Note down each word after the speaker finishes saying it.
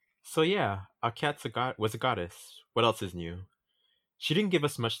So yeah, our cat's a god was a goddess. What else is new? She didn't give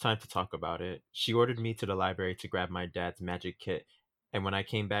us much time to talk about it. She ordered me to the library to grab my dad's magic kit, and when I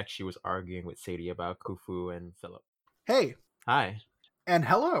came back, she was arguing with Sadie about Khufu and Philip. Hey, Hi. and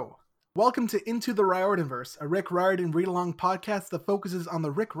hello. Welcome to Into the Riordanverse, a Rick Riordan read-along podcast that focuses on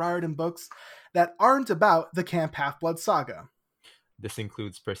the Rick Riordan books that aren't about the Camp Half-Blood saga. This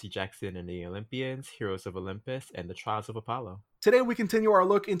includes Percy Jackson and the Olympians, Heroes of Olympus, and the Trials of Apollo. Today we continue our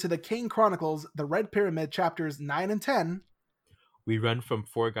look into the Kane Chronicles, the Red Pyramid, chapters 9 and 10. We run from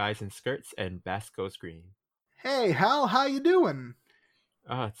Four Guys in Skirts and Basco's Green. Hey, Hal, how you doing?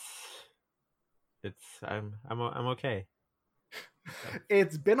 Oh, I'm okay.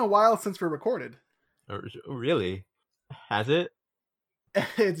 It's been a while since we recorded. Really? Has it?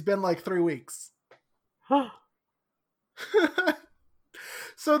 It's been like 3 weeks.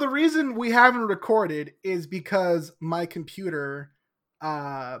 So the reason we haven't recorded is because my computer,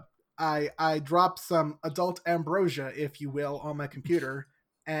 I dropped some adult ambrosia, if you will, on my computer,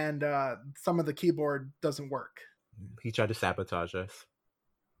 and some of the keyboard doesn't work. He tried to sabotage us.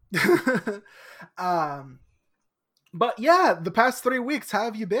 But yeah, the past 3 weeks, how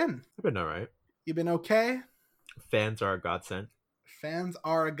have you been? I've been alright. You been okay? Fans are a godsend. Fans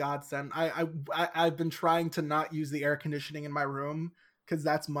are a godsend. I've been trying to not use the air conditioning in my room because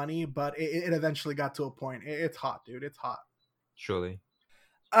that's money, but it eventually got to a point. It's hot, dude. It's hot. Surely.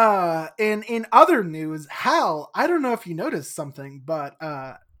 In other news, Hal, I don't know if you noticed something, but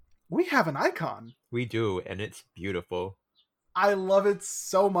we have an icon. We do, and it's beautiful. I love it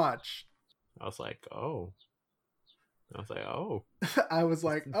so much. I was like, oh. I was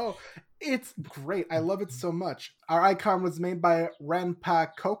like, oh, it's great. I love it so much. Our icon was made by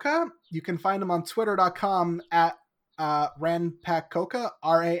Ranpakoka. You can find him on twitter.com at Ranpakoka,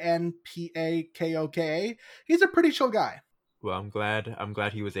 Ranpakoka. He's a pretty chill guy. Well, I'm glad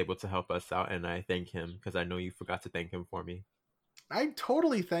he was able to help us out, and I thank him because I know you forgot to thank him for me. I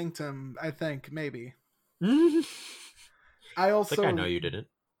totally thanked him, I think, maybe. I also I know you didn't.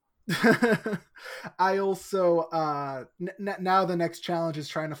 I also now the next challenge is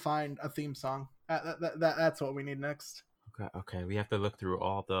trying to find a theme song. That's what we need next. Okay, we have to look through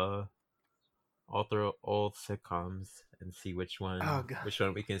all the old sitcoms and see which one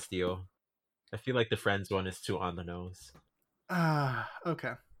we can steal. I feel like the Friends one is too on the nose.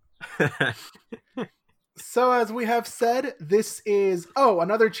 Okay. So as we have said, this is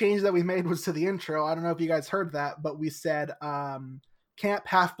another change that we made was to the intro. I don't know if you guys heard that, but we said Camp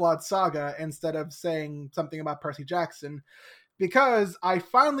Half-Blood Saga instead of saying something about Percy Jackson, because I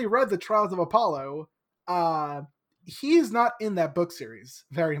finally read the Trials of Apollo. He's not in that book series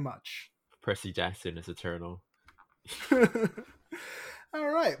very much. Percy Jackson is eternal. All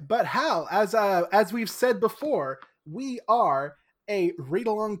right, but Hal, as we've said before, we are a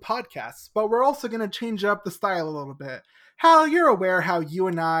read-along podcast, but we're also going to change up the style a little bit. Hal, you're aware how you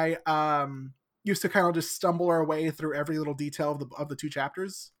and I used to kind of just stumble our way through every little detail of the 2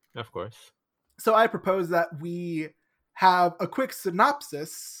 chapters. Of course. So I propose that we have a quick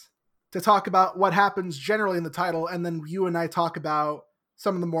synopsis to talk about what happens generally in the title, and then you and I talk about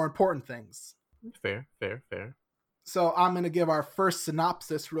some of the more important things. Fair. So I'm going to give our first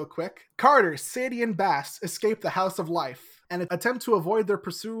synopsis real quick. Carter, Sadie, and Bass escape the House of Life and attempt to avoid their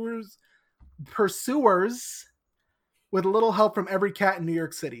pursuers with a little help from every cat in New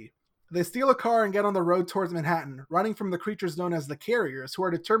York City. They steal a car and get on the road towards Manhattan, running from the creatures known as the Carriers, who are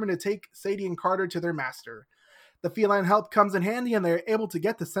determined to take Sadie and Carter to their master. The feline help comes in handy and they are able to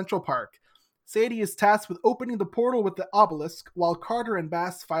get to Central Park. Sadie is tasked with opening the portal with the obelisk, while Carter and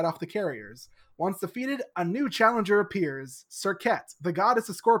Bass fight off the Carriers. Once defeated, a new challenger appears, Serket, the goddess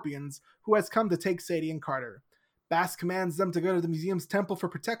of scorpions, who has come to take Sadie and Carter. Bass commands them to go to the museum's temple for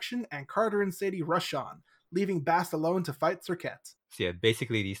protection, and Carter and Sadie rush on, leaving Bass alone to fight Serket. So yeah,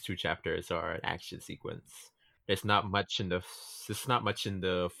 basically these 2 chapters are an action sequence. There's not much in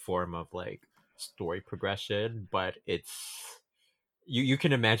the form of like story progression, but it's you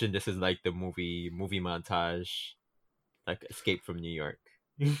can imagine this is like the movie montage, like Escape from New York.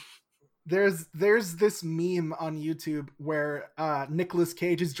 There's this meme on YouTube where Nicolas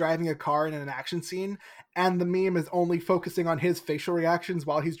Cage is driving a car in an action scene, and the meme is only focusing on his facial reactions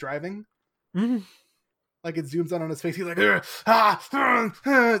while he's driving. Like it zooms in on his face. He's like, yeah,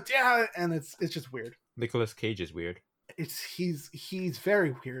 and it's just weird. Nicolas Cage is weird. He's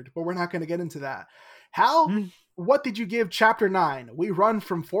very weird, but we're not going to get into that. Hal, what did you give chapter 9? We run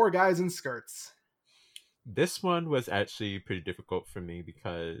from Four Guys in Skirts. This one was actually pretty difficult for me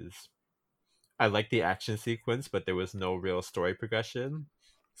because I liked the action sequence, but there was no real story progression.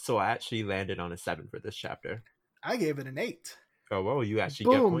 So I actually landed on a 7 for this chapter. I gave it an 8. Oh, well, you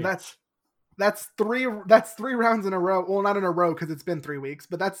actually get Boom. points. That's three rounds in a row. Well, not in a row because it's been 3 weeks,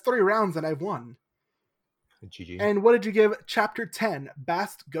 but that's 3 rounds and I've won. GG. And what did you give Chapter 10,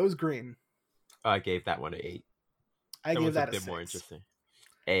 Bast Goes Green? I gave that one an 8. I gave One's that a bit 6. more interesting.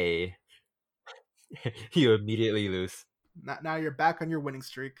 A. You immediately lose. Now you're back on your winning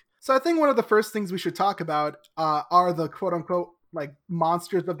streak. So I think one of the first things we should talk about are the quote unquote like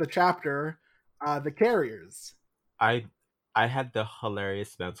monsters of the chapter, the carriers. I had the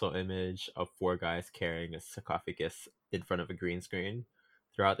hilarious mental image of 4 guys carrying a sarcophagus in front of a green screen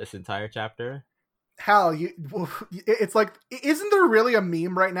throughout this entire chapter. Hal, it's like, isn't there really a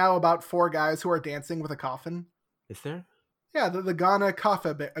meme right now about 4 guys who are dancing with a coffin? Is there? Yeah, the Ghana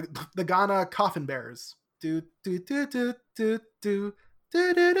coffin bearers. Do do do do do do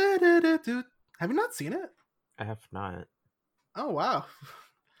do do do do do. Have you not seen it? I have not. Oh wow.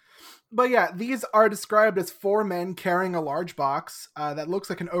 But yeah, these are described as 4 men carrying a large box that looks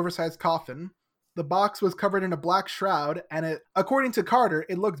like an oversized coffin. The box was covered in a black shroud, and according to Carter,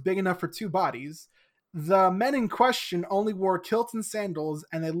 it looked big enough for 2 bodies. The men in question only wore kilts and sandals,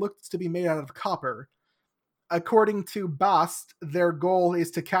 and they looked to be made out of copper. According to Bast, their goal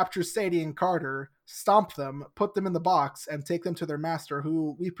is to capture Sadie and Carter, stomp them, put them in the box, and take them to their master,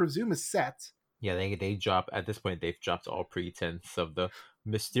 who we presume is Set. Yeah, they drop at this point. They've dropped all pretense of the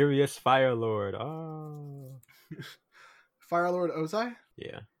mysterious Fire Lord. Oh, Fire Lord Ozai?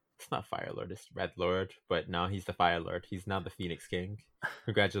 yeah. It's not Fire Lord. It's Red Lord. But now he's the Fire Lord. He's now the Phoenix King.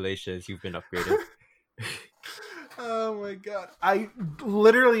 Congratulations, you've been upgraded. Oh my god. I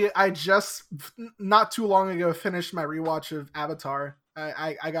just not too long ago finished my rewatch of Avatar.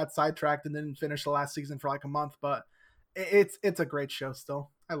 I got sidetracked and didn't finish the last season for like a month, but it's a great show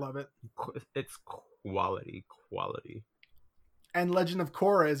still. I love it. It's quality. And Legend of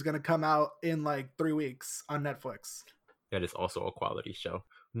Korra is going to come out in like 3 weeks on Netflix. That is also a quality show.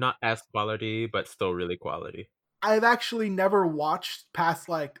 Not as quality, but still really quality. I've actually never watched past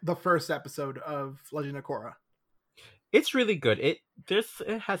like the first episode of Legend of Korra. It's really good. It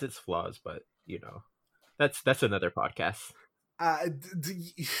has its flaws, but you know, that's another podcast.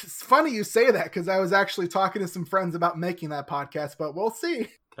 It's funny you say that because I was actually talking to some friends about making that podcast, but we'll see.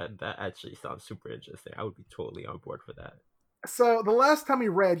 That actually sounds super interesting. I would be totally on board for that. So the last time we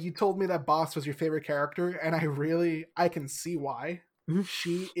read, you told me that Boss was your favorite character, and I can see why.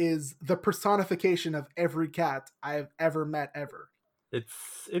 She is the personification of every cat I've ever met ever.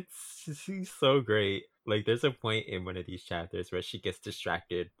 She's so great. Like there's a point in one of these chapters where she gets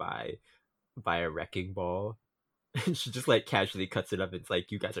distracted by a wrecking ball. And she just like casually cuts it up. It's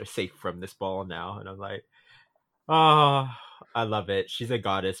like, you guys are safe from this ball now. And I'm like, oh, I love it. She's a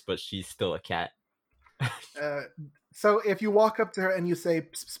goddess, but she's still a cat. So if you walk up to her and you say,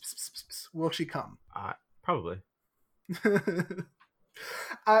 pss, pss, pss, pss, pss, will she come? Probably.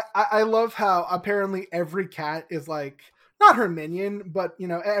 I love how apparently every cat is like, not her minion, but you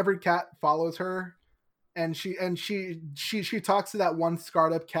know, every cat follows her. And she talks to that one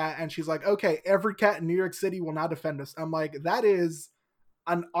scarred up cat, and she's like, okay, every cat in New York City will now defend us. I'm like, that is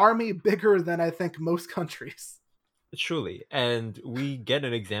an army bigger than I think most countries. Truly. And we get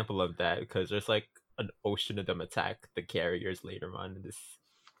an example of that because there's like an ocean of them attack the carriers later on.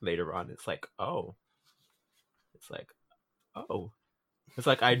 It's like, oh. It's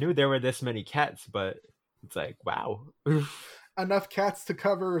like, I knew there were this many cats, but it's like, wow. Enough cats to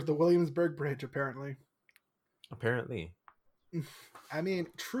cover the Williamsburg Bridge, apparently. I mean,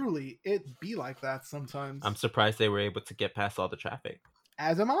 truly, it be like that sometimes. I'm surprised they were able to get past all the traffic.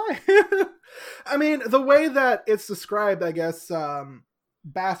 As am I. I mean, the way that it's described, I guess,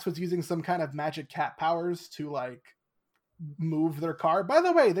 Bass was using some kind of magic cat powers to, like, move their car. By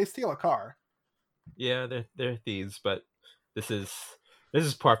the way, they steal a car. Yeah, they're thieves, but this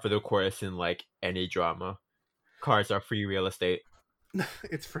is par for the course in, like, any drama. Cars are free real estate.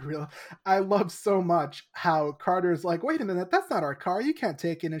 It's for real. I love so much how Carter's like, wait a minute, that's not our car. You can't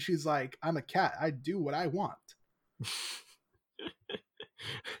take it. And she's like, I'm a cat. I do what I want.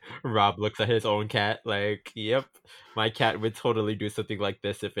 Rob looks at his own cat like, yep, my cat would totally do something like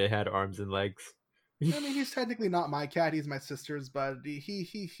this if it had arms and legs. I mean, he's technically not my cat. He's my sister's, but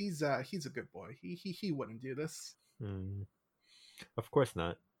he's a good boy. He wouldn't do this. Of course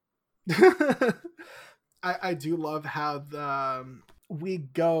not. I do love how we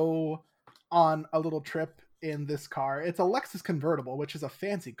go on a little trip in this car. It's a Lexus convertible, which is a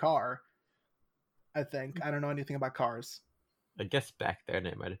fancy car. I think. I don't know anything about cars. I guess back then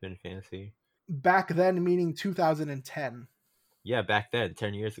it might have been fancy. Back then, meaning 2010. Yeah, back then,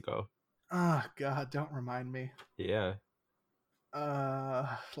 10 years ago. Oh, God, don't remind me. Yeah.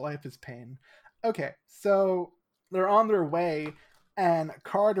 Life is pain. Okay, so They're on their way, and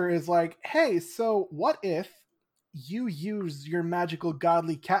Carter is like, "Hey, so what if you use your magical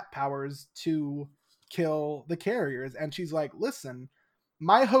godly cat powers to kill the carriers?" And she's like, "Listen,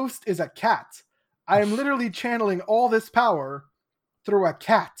 my host is a cat. I am literally channeling all this power through a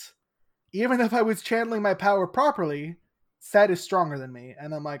cat. Even if I was channeling my power properly, Set is stronger than me."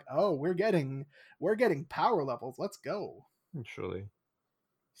 And I'm like, "Oh, we're getting power levels. Let's go." Truly.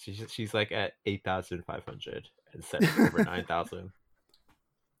 She's like at 8,500 and Set is over 9,000.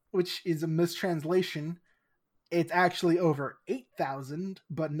 Which is a mistranslation. It's actually over 8,000,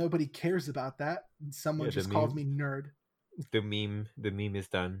 but nobody cares about that. Someone just calls me nerd. The meme is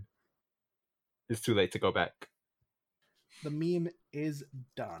done. It's too late to go back. The meme is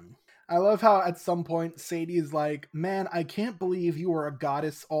done. I love how at some point Sadie is like, "Man, I can't believe you were a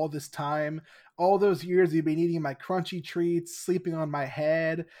goddess all this time. All those years you've been eating my crunchy treats, sleeping on my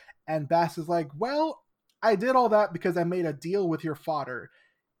head." And Bass is like, "Well, I did all that because I made a deal with your father.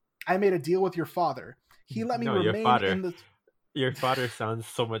 He let me remain in the... Your father sounds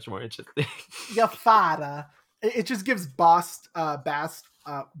so much more interesting. Your father. It just gives Bass,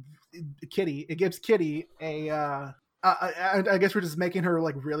 Kitty. It gives Kitty a... I guess we're just making her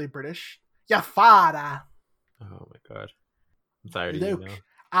like really British. Your father. Oh my god. I'm tired of Luke, you now.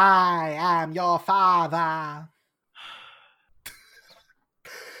 I am your father.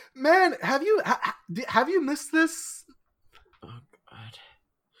 Man, have you missed this? Oh god.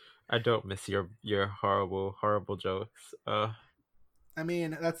 I don't miss your horrible jokes. I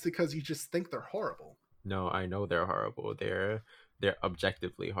mean, that's because you just think they're horrible. No, I know they're horrible. They're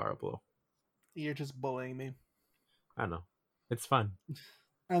objectively horrible. You're just bullying me. I know. It's fun.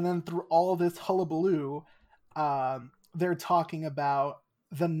 And then through all this hullabaloo, they're talking about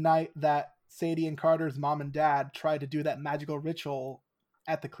the night that Sadie and Carter's mom and dad tried to do that magical ritual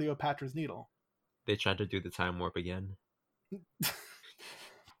at the Cleopatra's Needle. They tried to do the time warp again.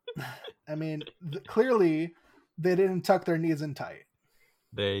 I mean, clearly they didn't tuck their knees in tight.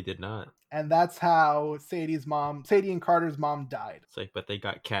 They did not. And that's how Sadie and Carter's mom died. It's like, but they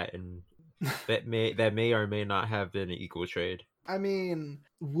got Cat, and that may or may not have been an equal trade. I mean,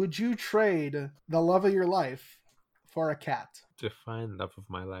 would you trade the love of your life for a cat? Define love of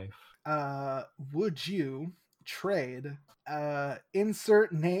my life. Would you trade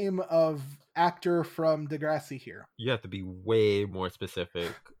insert name of actor from Degrassi here? You have to be way more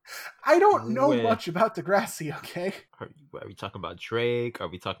specific. I don't know much about Degrassi, okay? Are we talking about Drake? Are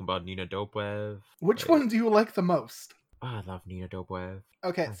we talking about Nina Dobrev? Which one do you like the most? Oh, I love Nina Dobrev.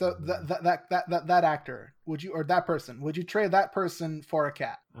 Okay, so that actor, would you, or that person, would you trade that person for a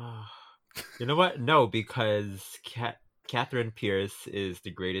cat? You know what? No, because Catherine Pierce is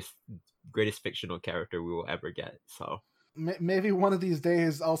the greatest fictional character we will ever get. So maybe one of these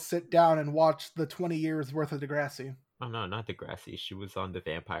days I'll sit down and watch the 20 years worth of Degrassi. Oh no, not Degrassi. She was on the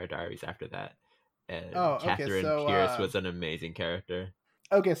Vampire Diaries after that. And Catherine Pierce was an amazing character.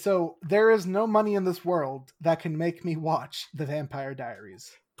 Okay, so there is no money in this world that can make me watch the Vampire Diaries.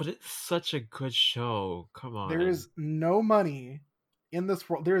 But it's such a good show. Come on. There is no money in this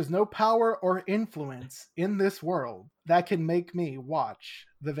world. There is no power or influence in this world that can make me watch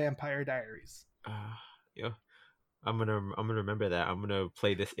the Vampire Diaries. Yeah. I'm gonna remember that. I'm gonna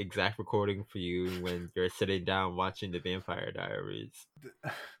play this exact recording for you when you're sitting down watching the Vampire Diaries.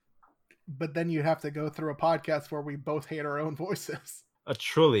 But then you have to go through a podcast where we both hate our own voices.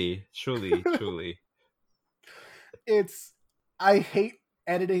 Truly. I hate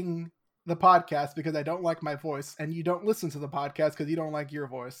editing the podcast because I don't like my voice, and you don't listen to the podcast because you don't like your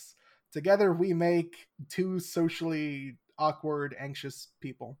voice. Together we make two socially awkward, anxious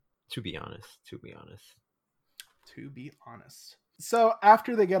people. To be honest. So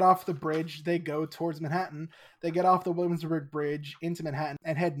after they get off the bridge, they go towards Manhattan. They get off the Williamsburg Bridge into Manhattan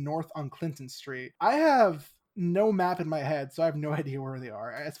and head north on Clinton Street. I have no map in my head, so I have no idea where they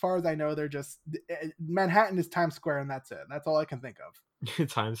are. As far as I know, they're just... Manhattan is Times Square, and that's it. That's all I can think of.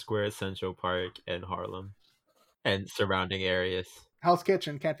 Times Square, Central Park, and Harlem. And surrounding areas. Hell's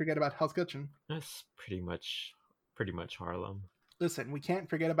Kitchen. Can't forget about Hell's Kitchen. That's pretty much Harlem. Listen, we can't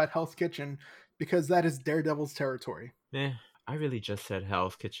forget about Hell's Kitchen because that is Daredevil's territory. I really just said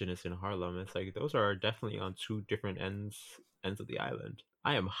Hell's Kitchen is in Harlem. It's like those are definitely on two different ends of the island.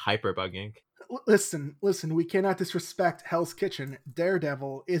 I am hyper bugging. Listen, we cannot disrespect Hell's Kitchen.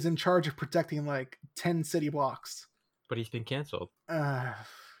 Daredevil is in charge of protecting like 10 city blocks. But he's been canceled. Yeah.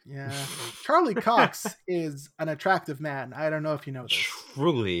 Charlie Cox is an attractive man. I don't know if you know this.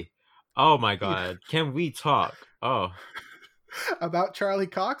 Truly. Oh my god. Can we talk? Oh. About Charlie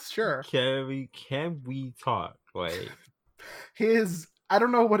Cox? Sure. Can we talk? Like, his I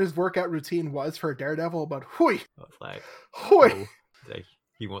don't know what his workout routine was for Daredevil, but hui, I was like, hui. oh, like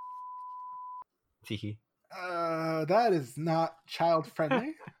he wants Tiki. That is not child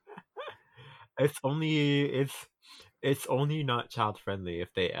friendly. It's only it's only not child friendly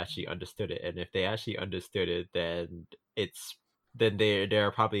if they actually understood it, and if they actually understood it, then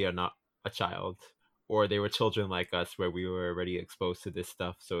they're probably not a child, or they were children like us where we were already exposed to this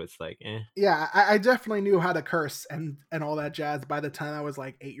stuff. So it's like, Yeah, I definitely knew how to curse and all that jazz by the time I was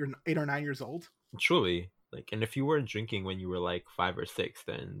like 8 or 9 years old. truly. Like, and if you weren't drinking when you were like 5 or 6,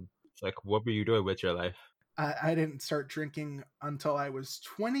 then it's like, what were you doing with your life? I didn't start drinking until I was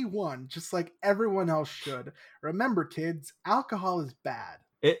 21, just like everyone else should. Remember, kids, alcohol is bad.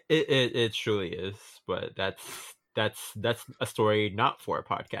 It truly is, but that's a story not for a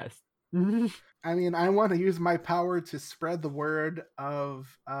podcast. I mean, I want to use my power to spread the word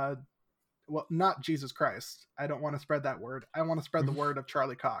of, well, not Jesus Christ. I don't want to spread that word. I want to spread the word of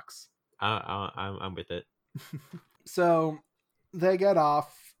Charlie Cox. I'm with it. So they get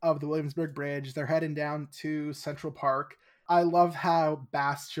off of the Williamsburg Bridge. They're heading down to Central Park. I love how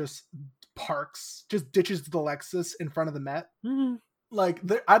Bass just ditches the Lexus in front of the Met. Like,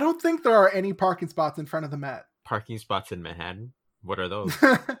 I don't think there are any parking spots in front of the Met. Parking spots in Manhattan? What are those?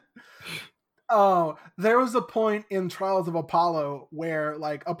 Oh, there was a point in Trials of Apollo where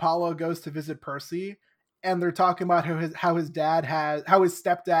like Apollo goes to visit Percy, and they're talking about how his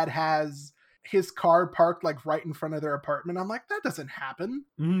stepdad has his car parked like right in front of their apartment. I'm like, that doesn't happen.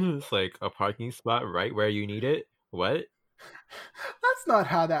 It's like a parking spot right where you need it. What? That's not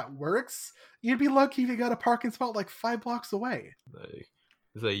how that works. You'd be lucky if you got a parking spot like 5 blocks away. Like,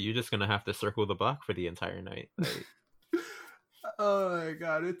 it's like you're just gonna have to circle the block for the entire night. Like, oh my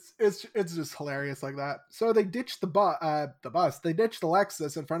god, it's just hilarious like that. So they ditch the bus, they ditch the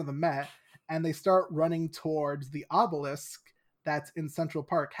Lexus in front of the Met, and they start running towards the obelisk that's in Central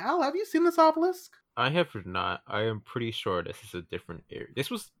Park. Hal, have you seen this obelisk? I have not. I am pretty sure this is a different area.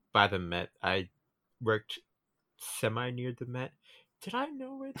 This was by the Met. I worked semi near the Met. Did I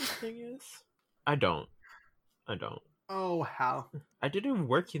know where this thing is? I don't. Oh, Hal. I didn't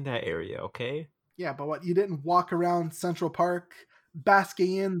work in that area, okay? Yeah, but what, you didn't walk around Central Park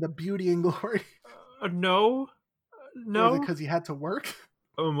basking in the beauty and glory? No. Was it because you had to work?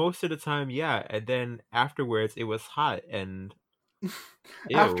 Most of the time, yeah. And then afterwards, it was hot and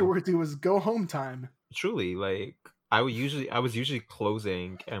afterwards, it was go home time. Truly, like I was usually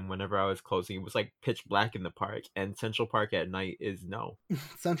closing, and whenever I was closing, it was like pitch black in the park. And Central Park at night is no.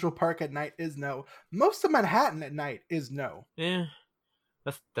 Central Park at night is no. Most of Manhattan at night is no. Yeah.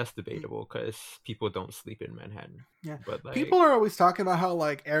 That's debatable because people don't sleep in Manhattan. Yeah, but like, people are always talking about how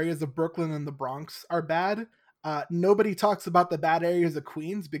like areas of Brooklyn and the Bronx are bad. Nobody talks about the bad areas of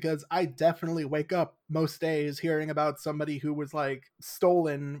Queens, because I definitely wake up most days hearing about somebody who was like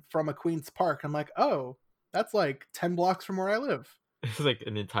stolen from a Queens park. I'm like, oh, that's like 10 blocks from where I live. It's like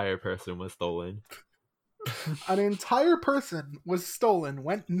an entire person was stolen. An entire person was stolen,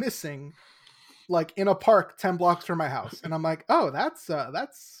 went missing, like in a park 10 blocks from my house, and I'm like, oh, that's not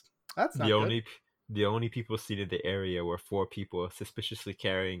the only people seen in the area were 4 people suspiciously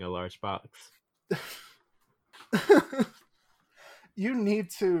carrying a large box. You need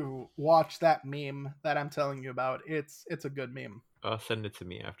to watch that meme that I'm telling you about. It's a good meme. Send it to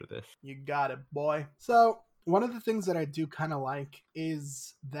me after this. You got it, boy. So one of the things that I do kind of like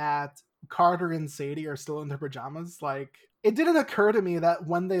is that Carter and Sadie are still in their pajamas. Like, it didn't occur to me that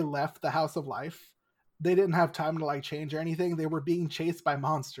when they left the House of Life, they didn't have time to like change or anything. They were being chased by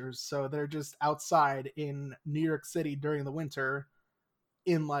monsters, so they're just outside in New York City during the winter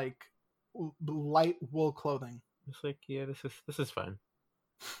in like light wool clothing. It's like, yeah, this is fine.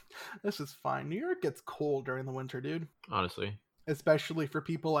 This is fine. New York gets cold during the winter, dude. Honestly. Especially for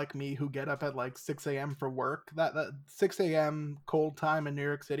people like me who get up at like 6 a.m. for work. That 6 a.m. cold time in New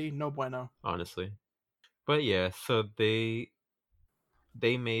York City, no bueno. Honestly. But yeah, so they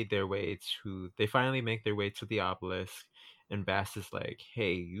finally make their way to the obelisk, and Bass is like,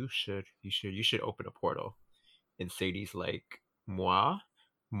 hey, you should open a portal. And Sadie's like, moi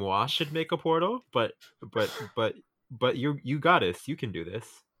should make a portal, but you got this, you can do this.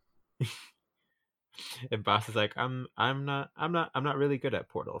 And Bass is like, I'm not really good at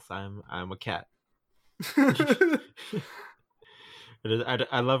portals. I'm a cat.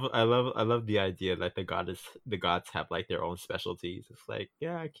 I love the idea that the gods have like their own specialties. It's like,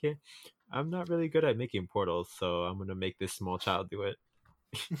 yeah, I'm not really good at making portals, so I'm gonna make this small child do it.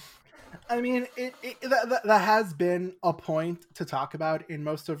 I mean, that has been a point to talk about in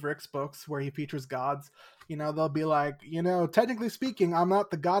most of Rick's books where he features gods. You know, they'll be like, you know, technically speaking, I'm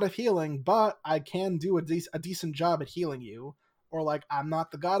not the god of healing, but I can do a decent job at healing you. Or like, I'm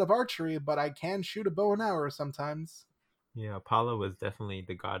not the god of archery, but I can shoot a bow and arrow sometimes. Yeah, Apollo was definitely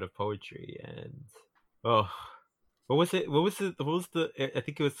the god of poetry, and oh, what was it? What was it? What was the? I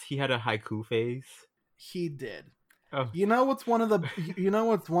think it was he had a haiku phase. He did. Oh, What's one of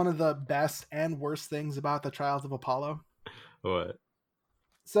the best and worst things about the Trials of Apollo? what?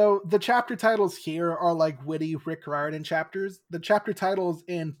 So the chapter titles here are like witty Rick Riordan chapters. The chapter titles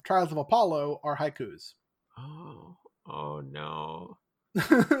in Trials of Apollo are haikus. Oh, oh no.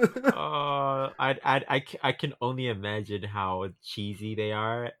 I can only imagine how cheesy they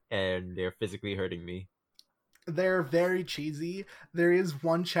are, and they're physically hurting me. They're very cheesy. There is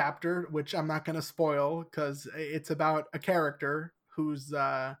one chapter which I'm not going to spoil because it's about a character who's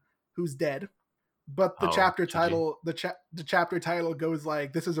dead. But the Oh, chapter GG. title, the chapter title goes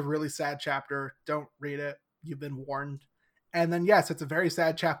like, "This is a really sad chapter. Don't read it. You've been warned." And then yes, it's a very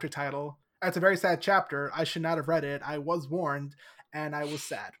sad chapter title. It's a very sad chapter. I should not have read it. I was warned, and I was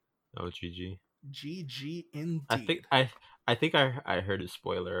sad. Oh, GG. GG I think indeed. I think I heard a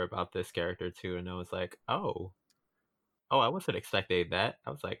spoiler about this character too, and I was like, oh, I wasn't expecting that. I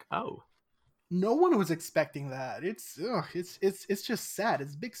was like, oh, No one was expecting that. It's just sad.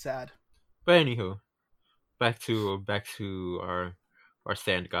 It's big sad. but anywho, back to our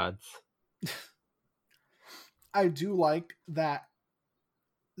sand gods. I do like that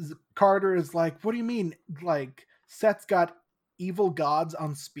Carter is like, "What do you mean? Like Seth's got evil gods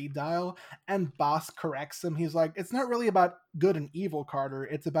on speed dial?" And Boss corrects him. He's like, "It's not really about good and evil, Carter.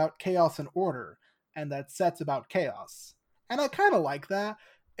 It's about chaos and order, and that Seth's about chaos." And I kind of like that.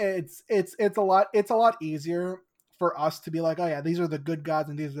 It's a lot easier for us to be like, "Oh yeah, these are the good gods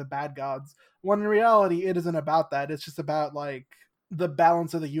and these are the bad gods." When in reality, it isn't about that. It's just about like the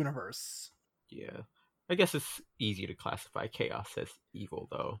balance of the universe. Yeah, I guess it's easy to classify chaos as evil,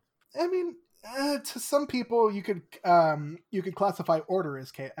 though. I mean, to some people, you could classify order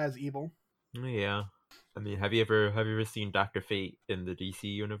as evil. Yeah, I mean, have you ever seen Doctor Fate in the DC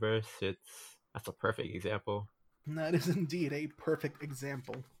universe? That's a perfect example. And that is indeed a perfect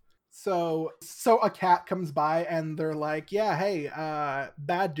example. So a cat comes by and they're like, "Yeah, hey,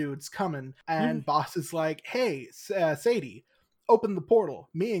 bad dude's coming." And Boss is like, "Hey, Sadie, open the portal.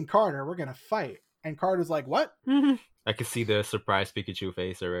 Me and Carter, we're gonna fight." And Carter's like, "What?" I can see the surprised Pikachu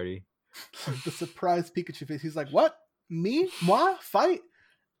face already. The surprised Pikachu face. He's like, "What? Me? Moi? Fight?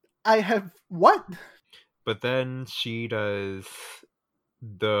 I have what?" But then she does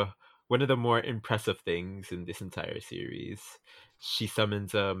the one of the more impressive things in this entire series. She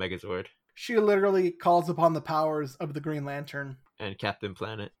summons a Megazord She literally calls upon the powers of the Green Lantern and Captain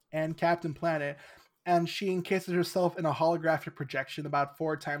Planet. and Captain Planet, and she encases herself in a holographic projection about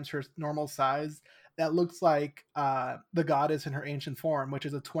 4 times her normal size that looks like the goddess in her ancient form, which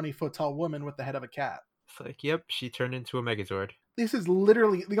is a 20-foot tall woman with the head of a cat. It's like, yep, she turned into a Megazord. This is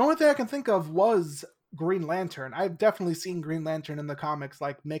literally the only thing I can think of was Green Lantern. I've definitely seen Green Lantern in the comics,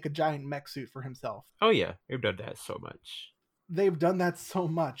 like make a giant mech suit for himself. Oh yeah, they've done that so much. They've done that so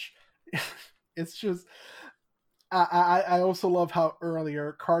much. It's just I also love how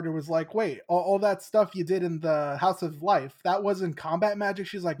earlier Carter was like, "Wait, all that stuff you did in the House of Life, that wasn't combat magic?"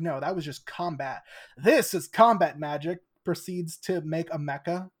 She's like, "No, that was just combat. This is combat magic." Proceeds to make a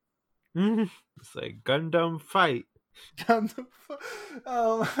mecha. It's like Gundam fight.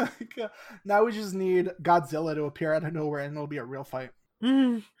 Oh my god! Now we just need Godzilla to appear out of nowhere, and it'll be a real fight.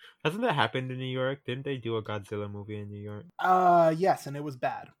 Hasn't that happened in New York? Didn't they do a Godzilla movie in New York? Yes, and it was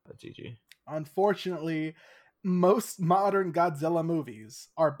bad. GG. Unfortunately, most modern Godzilla movies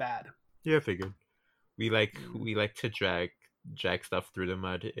are bad. Yeah, I figured. We like to drag stuff through the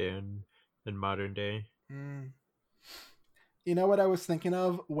mud in modern day. Mm. You know what I was thinking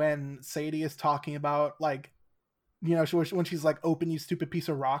of when Sadie is talking about, like, when she's like, "Open, you stupid piece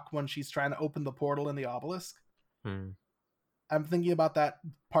of rock," when she's trying to open the portal in the obelisk. Hmm. I'm thinking about that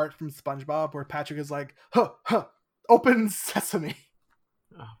part from SpongeBob where Patrick is like, "Huh, huh, open sesame."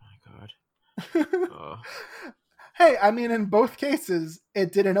 Oh my god. Oh, Hey, I mean, in both cases,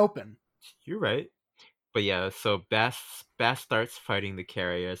 it didn't open. you're right. But yeah, so Bass starts fighting the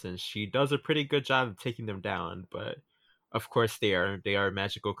carriers, and she does a pretty good job of taking them down. But of course, they are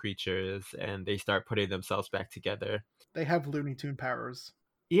magical creatures, and they start putting themselves back together. They have Looney Tune powers.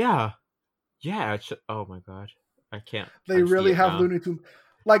 Yeah, yeah. Oh my god, I can't They unsee really it have now. Looney Tune.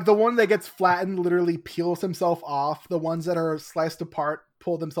 Like the one that gets flattened literally peels himself off. The ones that are sliced apart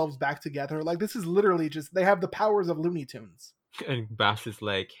pull themselves back together. Like this is literally just they have the powers of Looney Tunes. And Bass is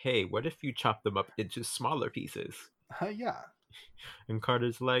like, "Hey, what if you chop them up into smaller pieces?" Yeah. And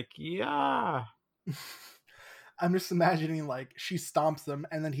Carter's like, "Yeah." I'm just imagining like she stomps them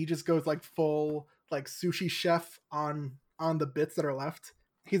and then he just goes like full like sushi chef on the bits that are left.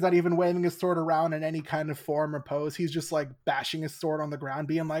 He's not even waving his sword around in any kind of form or pose. He's just like bashing his sword on the ground,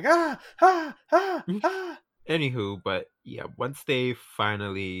 being like, ah, ah, ah, ah. Anywho, but yeah, once they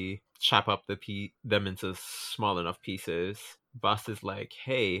finally chop up them into small enough pieces, Boss is like,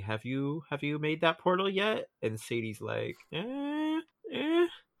 "Hey, have you made that portal yet?" And Sadie's like, eh.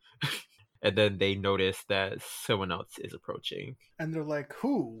 And then they notice that someone else is approaching. And they're like,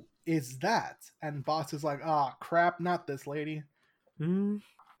 who is that? And Boss is like, ah, crap, not this lady.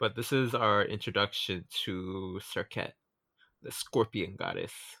 But this is our introduction to Serket, the scorpion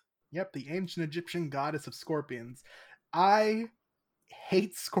goddess. Yep, the ancient Egyptian goddess of scorpions. I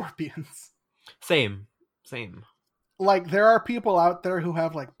hate scorpions. Same. Like, there are people out there who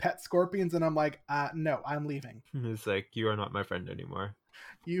have like pet scorpions, and I'm like, no, I'm leaving. It's like, you are not my friend anymore.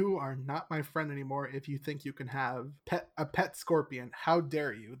 You are not my friend anymore if you think you can have a pet scorpion. How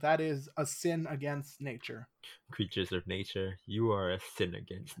dare you? That is a sin against nature. Creatures of nature, you are a sin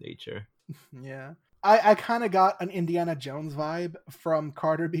against nature. Yeah. I kind of got an Indiana Jones vibe from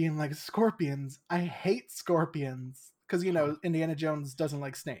Carter being like, scorpions. I hate scorpions. Because, you know, Indiana Jones doesn't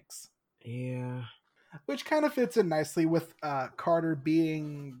like snakes. Yeah. Which kind of fits in nicely with Carter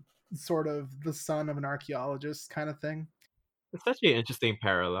being sort of the son of an archaeologist kind of thing. It's actually an interesting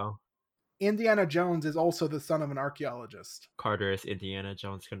parallel. Indiana Jones is also the son of an archaeologist. Carter is Indiana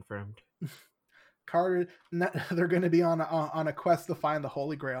Jones confirmed. Carter, they're going to be on a quest to find the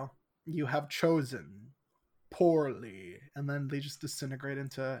Holy Grail. You have chosen poorly, and then they just disintegrate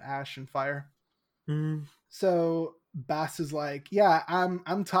into ash and fire. So Bass is like, yeah,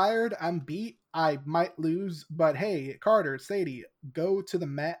 I'm tired, I'm beat, I might lose, but hey, Carter, Sadie, go to the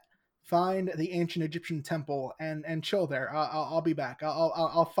Met, find the ancient Egyptian temple, and chill there. I'll be back.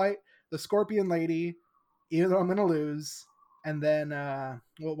 I'll fight the Scorpion Lady, even though I'm gonna lose, and then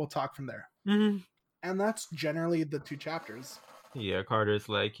we'll talk from there. And that's generally the 2 chapters. Yeah, Carter's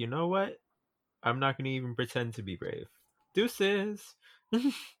like, you know what? I'm not gonna even pretend to be brave. Deuces.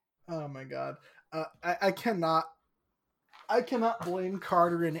 Oh my god. I cannot blame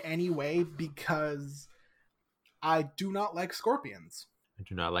Carter in any way because I do not like scorpions. I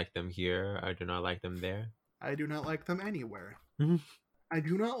do not like them here. I do not like them there. I do not like them anywhere. I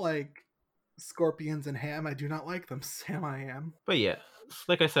do not like scorpions and ham. I do not like them, Sam. I am. But yeah,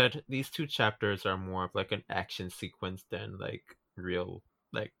 like I said, these 2 chapters are more of like an action sequence than like real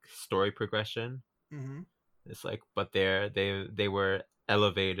like story progression. It's like, but they were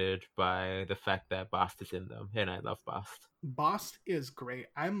elevated by the fact that Bast is in them, and I love Bast. Bast is great.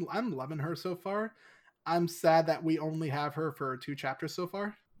 I'm loving her so far. I'm sad that we only have her for 2 chapters so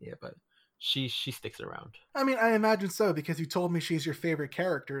far. Yeah, but she sticks around. I mean, I imagine so, because you told me she's your favorite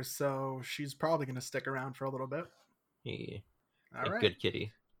character, so she's probably going to stick around for a little bit. Yeah. All right. Good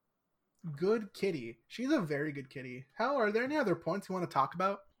kitty. Good kitty. She's a very good kitty. Hal, are there any other points you want to talk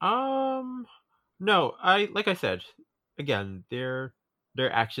about? No, like I said, again, their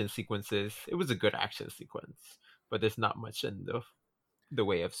action sequences, it was a good action sequence, but there's not much in the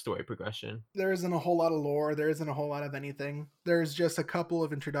way of story progression. There isn't a whole lot of lore. There isn't a whole lot of anything. There's just a couple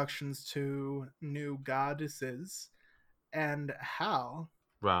of introductions to new goddesses. And Hal,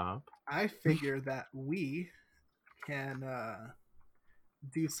 Rob, I figure that we can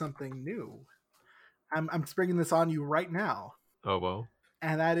do something new. I'm springing this on you right now. Oh, well.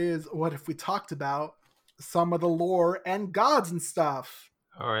 And that is, what if we talked about some of the lore and gods and stuff?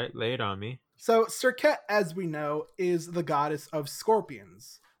 All right, lay it on me. So Serket, as we know, is the goddess of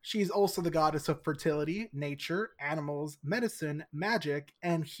scorpions. She's also the goddess of fertility, nature, animals, medicine, magic,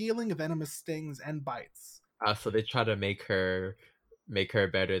 and healing venomous stings and bites. So they try to make her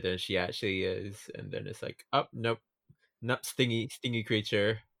better than she actually is, and then it's like, oh, nope, stingy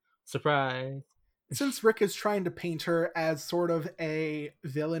creature, surprise. Since Rick is trying to paint her as sort of a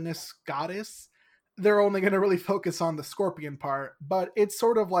villainous goddess, they're only going to really focus on the scorpion part. But it's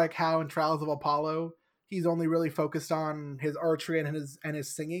sort of like how in Trials of Apollo, he's only really focused on his archery and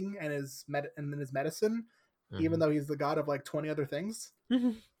his singing and his medicine, even though he's the god of like 20 other things.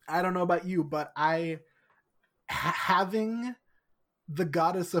 I don't know about you, but having the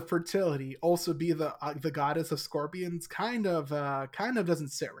goddess of fertility also be the goddess of scorpions kind of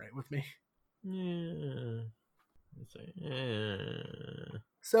doesn't sit right with me. Yeah.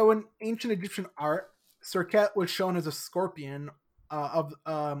 So in ancient Egyptian art, Serket was shown as a scorpion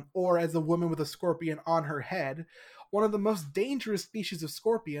or as a woman with a scorpion on her head. One of the most dangerous species of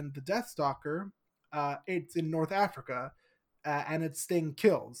scorpion, the Deathstalker, it's in North Africa, and its sting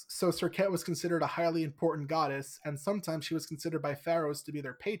kills. So Serket was considered a highly important goddess, and sometimes she was considered by pharaohs to be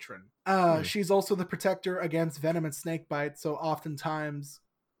their patron. She's also the protector against venom and snake bite, so oftentimes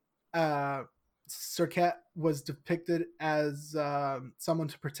Serket was depicted as someone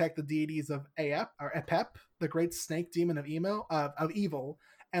to protect the deities of Aep or Epep, the great snake demon of evil,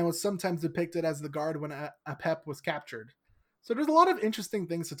 and was sometimes depicted as the guard when Apep was captured. So there's a lot of interesting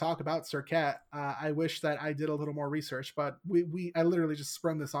things to talk about Serket. I wish that I did a little more research, but I literally just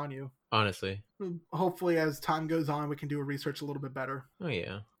sprung this on you. Honestly. Hopefully, as time goes on, we can do a research a little bit better. Oh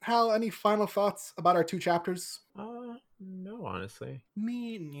yeah. Hal, any final thoughts about our 2 chapters? No, honestly.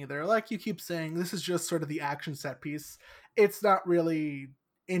 Me neither. Like you keep saying, this is just sort of the action set piece. It's not really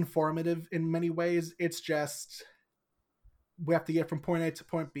informative in many ways. It's just we have to get from point A to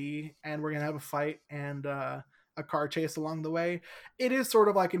point B, and we're gonna have a fight and a car chase along the way. It is sort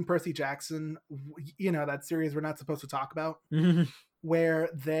of like in Percy Jackson, that series we're not supposed to talk about, where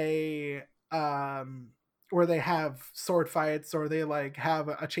they have sword fights or they like have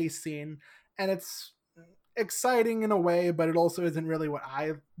a chase scene, and it's exciting in a way, but it also isn't really what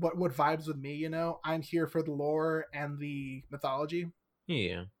vibes with me. I'm here for the lore and the mythology.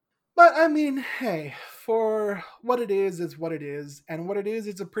 Yeah. But I mean, hey, for what it is what it is, and what it is,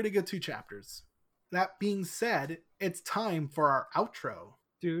 it's a pretty good 2 chapters. That being said, it's time for our outro.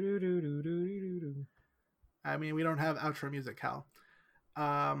 I mean, we don't have outro music, Hal.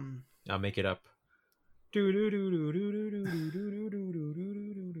 I'll make it up.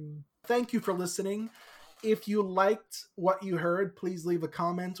 Thank you for listening. If you liked what you heard, please leave a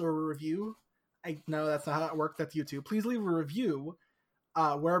comment or a review. I know that's not how it works. That's YouTube. Please leave a review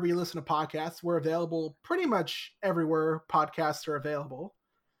wherever you listen to podcasts. We're available pretty much everywhere podcasts are available.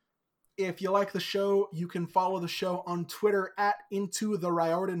 If you like the show, you can follow the show on Twitter at Into the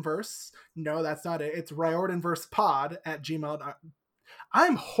Riordanverse. No, that's not it. It's riordanversepod at gmail.com.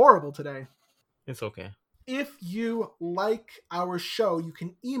 I'm horrible today. It's okay. If you like our show, you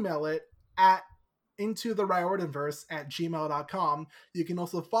can email it at into the Riordanverse at gmail.com. You can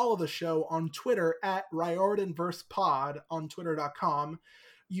also follow the show on Twitter at riordanversepod on twitter.com.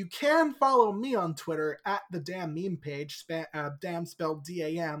 You can follow me on Twitter at the Damn Meme page, damn spelled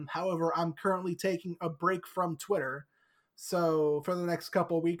D-A-M. However, I'm currently taking a break from Twitter. So for the next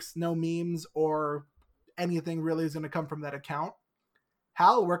couple of weeks, no memes or anything really is going to come from that account.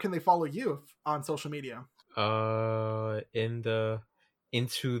 Hal, where can they follow you on social media?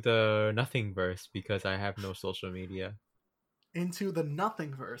 Into the Nothingverse, because I have no social media. Into the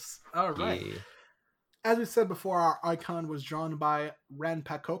Nothingverse. All right. Yeah. As we said before, our icon was drawn by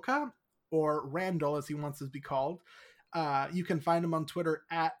Ranpakoka, or Randall as he wants to be called. You can find him on Twitter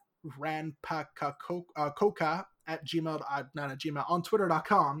at Ranpakoka at Gmail, not at Gmail, on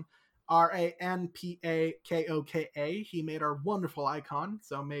twitter.com. Ranpakoka. He made our wonderful icon,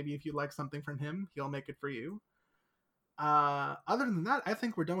 so maybe if you like something from him, he'll make it for you. Other than that, I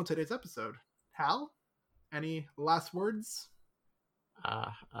think we're done with today's episode. Hal, any last words?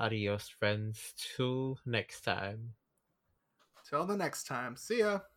 Adios, friends. Till next time. Till the next time. See ya.